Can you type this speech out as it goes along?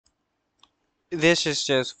This is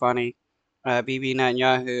just funny. Bibi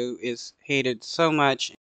Netanyahu is hated so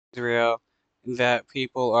much in Israel that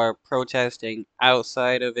people are protesting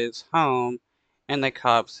outside of his home, and the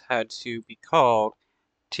cops had to be called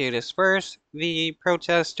to disperse the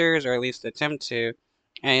protesters, or at least attempt to,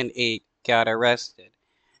 and 8 got arrested.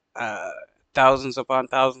 Uh, thousands of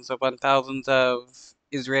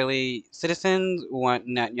Israeli citizens want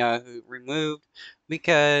Netanyahu removed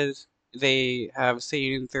because they have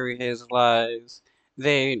seen through his lies.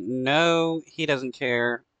 They know he doesn't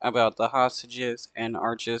care about the hostages and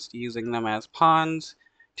are just using them as pawns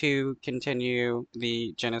to continue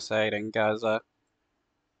the genocide in Gaza.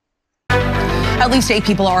 At least 8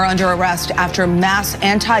 people are under arrest after mass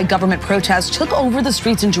anti-government protests took over the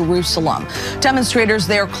streets in Jerusalem. Demonstrators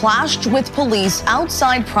there clashed with police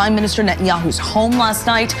outside Prime Minister Netanyahu's home last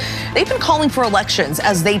night. They've been calling for elections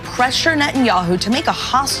as they pressure Netanyahu to make a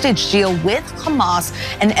hostage deal with Hamas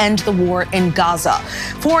and end the war in Gaza.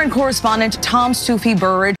 Foreign correspondent Tom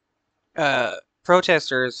Sufi-Burridge.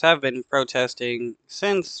 Protesters have been protesting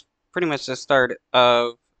since pretty much the start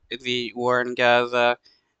of the war in Gaza.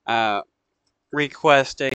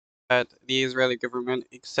 Requesting that the Israeli government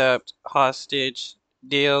accept hostage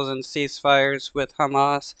deals and ceasefires with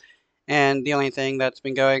Hamas, and the only thing that's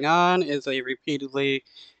been going on is they repeatedly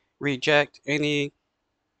reject any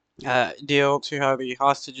deal to have the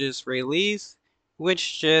hostages released,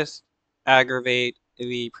 which just aggravate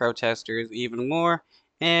the protesters even more,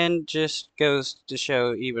 and just goes to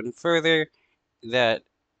show even further that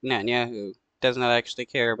Netanyahu does not actually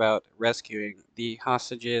care about rescuing the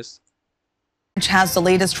hostages. Has the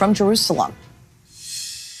latest from Jerusalem.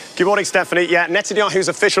 Good morning, Stephanie. Yeah, Netanyahu's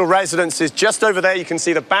official residence is just over there. You can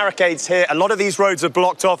see the barricades here. A lot of these roads are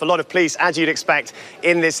blocked off, a lot of police, as you'd expect,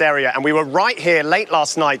 in this area. And we were right here late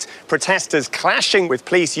last night, protesters clashing with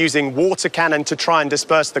police using water cannon to try and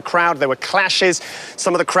disperse the crowd. There were clashes.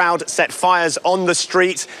 Some of the crowd set fires on the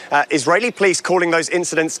street. Israeli police calling those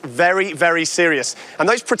incidents very, very serious. And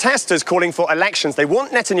those protesters calling for elections, they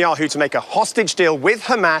want Netanyahu to make a hostage deal with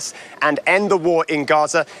Hamas and end the war in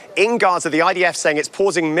Gaza. In Gaza, the IDF saying it's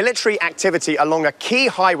pausing military activity along a key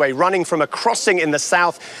highway running from a crossing in the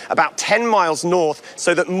south about 10 miles north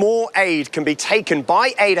so that more aid can be taken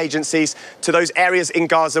by aid agencies to those areas in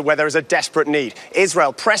Gaza where there is a desperate need.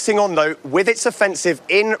 Israel pressing on, though, with its offensive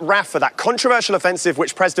in Rafah, that controversial offensive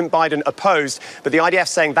which President Biden opposed, but the IDF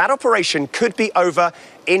saying that operation could be over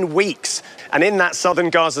in weeks. And in that southern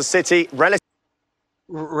Gaza city,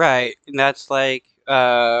 Right, and that's like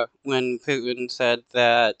when Putin said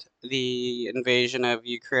that the invasion of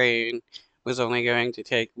Ukraine was only going to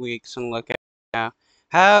take weeks, and look at now.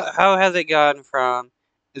 How has it gone from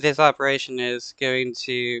this operation is going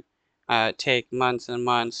to take months and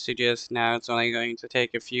months to just now it's only going to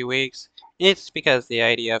take a few weeks? It's because the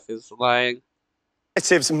IDF is lying.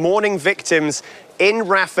 relatives mourning victims in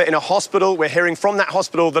Rafah in a hospital. We're hearing from that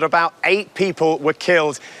hospital that about 8 people were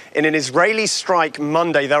killed in an Israeli strike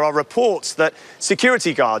Monday. There are reports that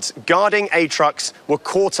security guards guarding aid trucks were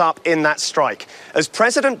caught up in that strike. As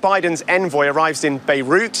President Biden's envoy arrives in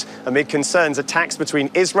Beirut, amid concerns attacks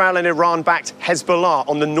between Israel and Iran-backed Hezbollah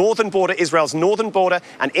on the northern border, Israel's northern border,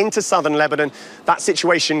 and into southern Lebanon, that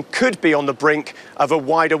situation could be on the brink of a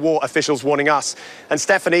wider war, officials warning us. And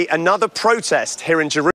Stephanie, another protest here in Jerusalem.